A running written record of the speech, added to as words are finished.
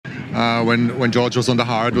when George was on the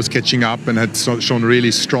hard, was catching up and had shown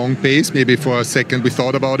really strong pace. Maybe for a second we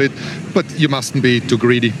thought about it, but you mustn't be too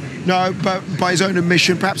greedy. No, but by his own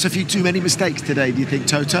admission, perhaps a few too many mistakes today, do you think,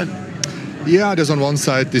 Toto? Yeah, there's on one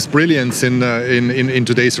side this brilliance in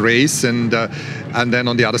today's race, and then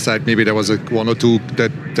on the other side maybe there was one or two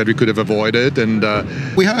that we could have avoided. And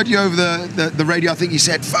we heard you over the radio. I think you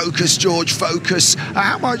said, "Focus, George, focus."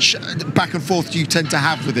 How much back and forth do you tend to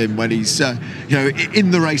have with him when he's in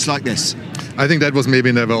the race like this? I think that was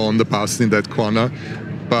maybe never on the pass in that corner,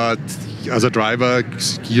 but as a driver,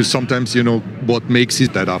 you sometimes what makes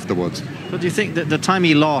it that afterwards. But do you think that the time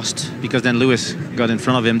he lost, because then Lewis got in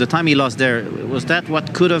front of him, the time he lost there, was that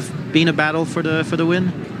what could have been a battle for the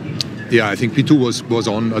win? Yeah, I think P2 was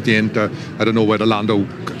on at the end. I don't know whether Lando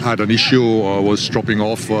had an issue or was dropping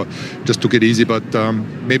off or just took it easy, but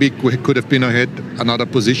maybe we could have been ahead another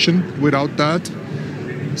position without that.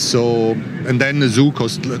 So, and then Zhu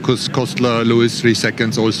cost Lewis 3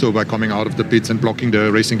 seconds also by coming out of the pits and blocking the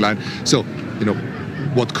racing line. So,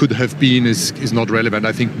 what could have been is not relevant.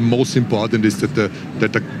 I think most important is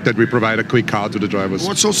that we provide a quick car to the drivers.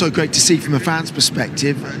 What's also great to see from a fan's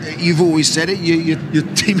perspective, you've always said it, your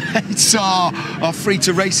teammates are free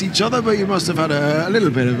to race each other, but you must have had a little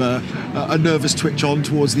bit of a nervous twitch on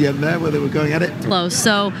towards the end there where they were going at it. Close.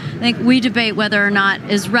 So I think we debate whether or not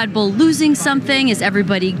is Red Bull losing something, is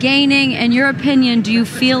everybody gaining? In your opinion, do you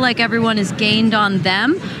feel like everyone has gained on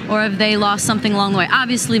them, or have they lost something along the way?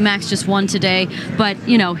 Obviously Max just won today, but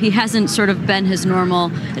he hasn't sort of been his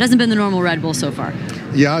normal, it hasn't been the normal Red Bull so far.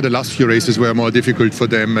 Yeah, the last few races were more difficult for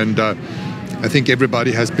them, and I think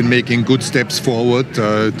everybody has been making good steps forward.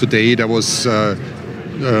 Today there was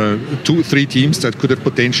 2-3 teams that could have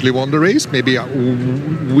potentially won the race. Maybe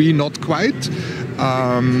we not quite,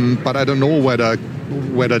 but I don't know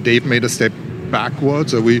whether they've made a step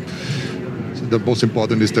backwards or the most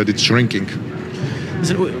important is that it's shrinking.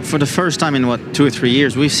 For the first time in 2 or 3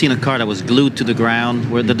 years, we've seen a car that was glued to the ground,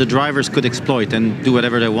 where the drivers could exploit and do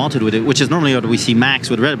whatever they wanted with it, which is normally what we see Max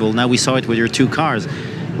with Red Bull. Now we saw it with your 2 cars.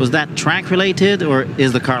 Was that track related, or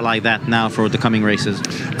is the car like that now for the coming races?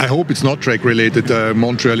 I hope it's not track related.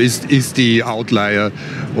 Montreal is the outlier.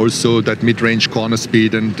 Also that mid-range corner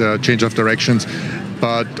speed and change of directions.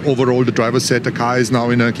 But overall, the driver said the car is now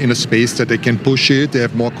in a space that they can push it. They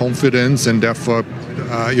have more confidence, and therefore,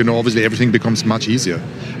 obviously everything becomes much easier.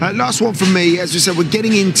 Last one from me. As we said, we're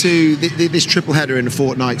getting into this triple header in a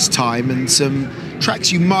fortnight's time, and some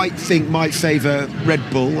tracks you might think might favour Red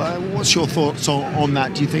Bull. What's your thoughts on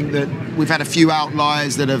that? Do you think that we've had a few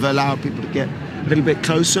outliers that have allowed people to get a little bit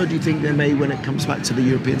closer? Do you think they may, when it comes back to the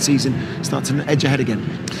European season, start to edge ahead again?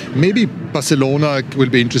 Maybe Barcelona will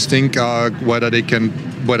be interesting, whether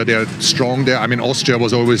they are strong there. I mean, Austria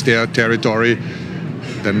was always their territory.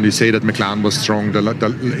 Then we say that McLaren was strong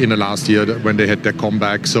in the last year when they had their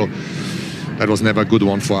comeback. So that was never a good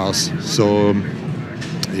one for us. So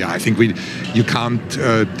yeah, I think you can't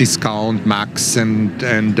discount Max and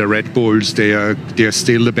the Red Bulls. They're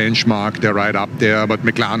still the benchmark. They're right up there. But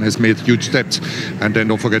McLaren has made huge steps. And then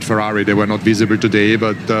don't forget Ferrari. They were not visible today,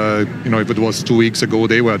 but if it was 2 weeks ago,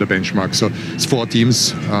 they were the benchmark. So it's 4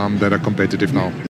 teams that are competitive now.